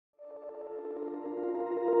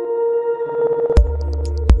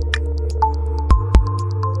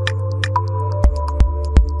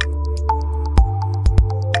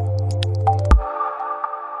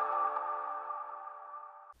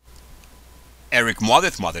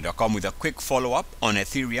EricMotherth.com with a quick follow-up on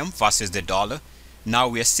Ethereum versus the dollar. Now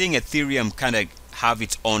we are seeing Ethereum kind of have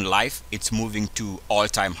its own life. It's moving to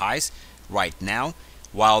all-time highs right now,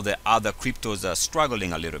 while the other cryptos are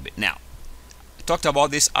struggling a little bit. Now, I talked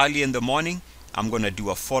about this early in the morning. I'm going to do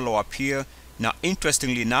a follow-up here. Now,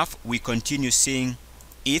 interestingly enough, we continue seeing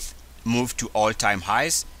ETH move to all-time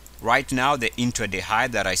highs. Right now, the intraday high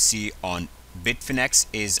that I see on Bitfinex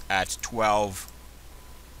is at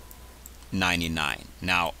 12.99.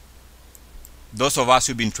 Now, those of us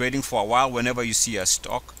who've been trading for a while, whenever you see a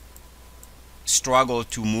stock struggle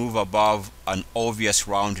to move above an obvious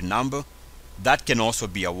round number, that can also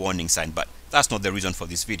be a warning sign, but that's not the reason for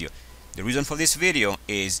this video. The reason for this video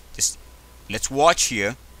is just let's watch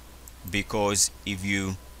here, because if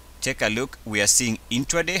you take a look, we are seeing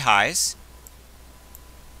intraday highs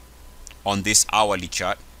on this hourly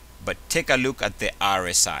chart, but take a look at the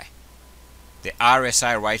RSI. The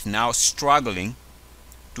RSI right now struggling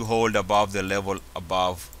to hold above the level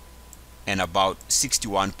above and about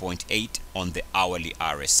 61.8 on the hourly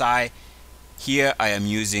RSI. Here I am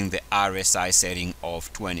using the RSI setting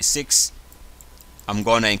of 26. I'm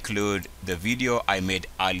gonna include the video I made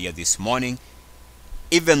earlier this morning.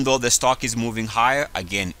 Even though the stock is moving higher,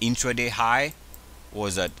 again, intraday high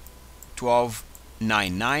was at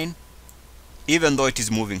 12.99. Even though it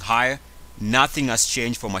is moving higher, nothing has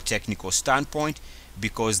changed from a technical standpoint,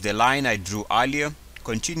 because the line I drew earlier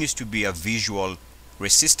continues to be a visual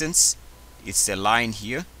resistance. It's the line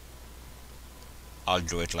here. I'll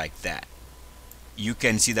draw it like that. You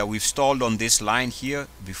can see that we've stalled on this line here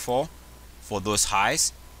before for those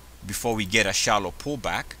highs, before we get a shallow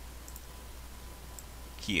pullback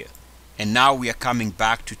here. And now we are coming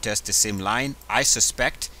back to test the same line. I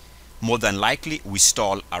suspect more than likely we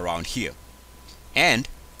stall around here. And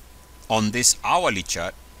on this hourly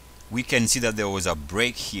chart, we can see that there was a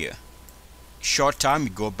break here. Short term, we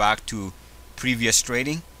go back to previous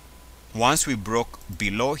trading. Once we broke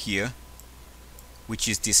below here, which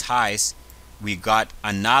is this highs, we got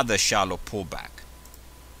another shallow pullback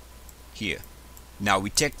here. Now we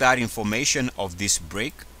take that information of this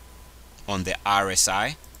break on the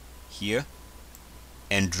RSI here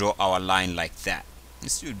and draw our line like that.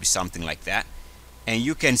 This would be something like that. And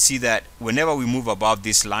you can see that whenever we move above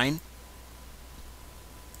this line,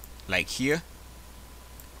 like here,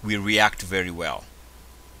 we react very well.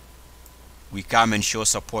 We come and show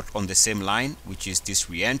support on the same line, which is this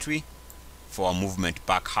re-entry for a movement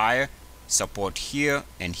back higher, support here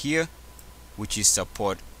and here, which is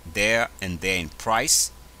support there and there in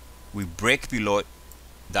price. We break below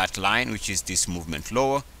that line, which is this movement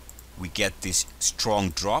lower. We get this strong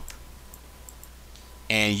drop.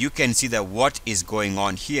 And you can see that what is going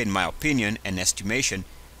on here, in my opinion and estimation,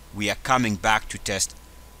 we are coming back to test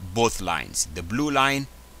both lines, the blue line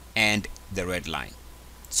and the red line.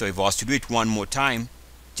 So if I was to do it one more time,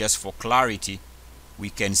 just for clarity, we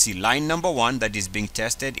can see line number one that is being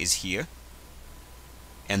tested is here,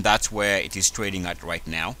 and that's where it is trading at right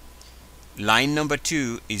now. Line number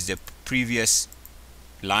two is the previous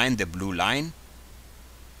line, the blue line,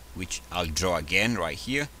 which I'll draw again right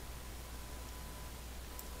here.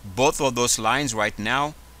 Both of those lines right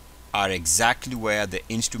now are exactly where the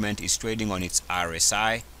instrument is trading on its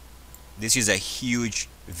RSI. This is a huge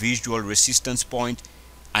visual resistance point,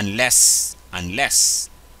 unless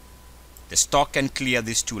the stock can clear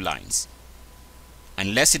these two lines.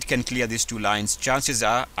 Unless it can clear these two lines, chances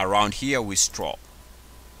are around here we struggle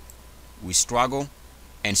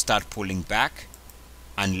and start pulling back,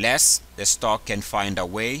 unless the stock can find a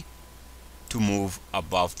way to move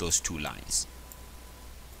above those two lines.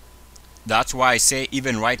 That's why I say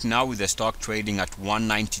even right now, with the stock trading at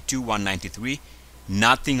 192, 193,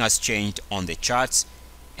 nothing has changed on the charts.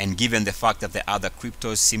 And given the fact that the other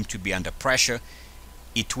cryptos seem to be under pressure,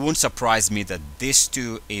 it won't surprise me that this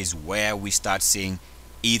too is where we start seeing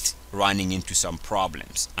ETH running into some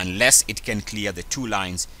problems, unless it can clear the two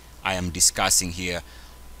lines I am discussing here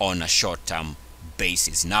on a short-term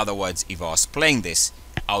basis. In other words, if I was playing this,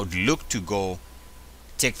 I would look to go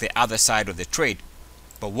take the other side of the trade.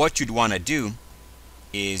 But what you'd want to do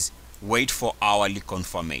is wait for hourly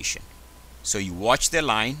confirmation. So you watch the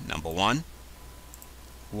line number one,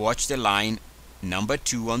 watch the line number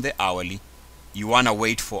two on the hourly. You want to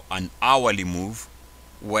wait for an hourly move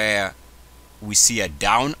where we see a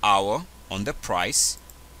down hour on the price.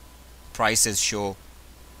 Prices show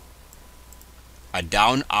a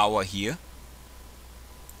down hour here.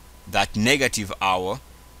 That negative hour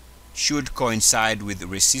should coincide with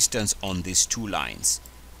resistance on these two lines.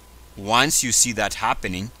 Once you see that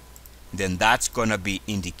happening, then that's gonna be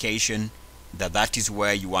indication that that is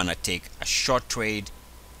where you want to take a short trade,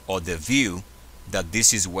 or the view that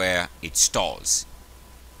this is where it stalls.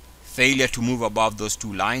 Failure to move above those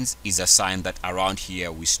two lines is a sign that around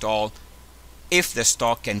here we stall. If the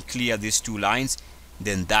stock can clear these two lines,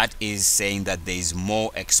 then that is saying that there is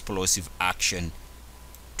more explosive action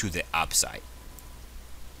to the upside.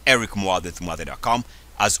 Eric Muadh@muadh.com.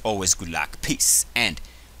 As always, good luck, peace, and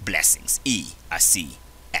blessings. ETHUSD.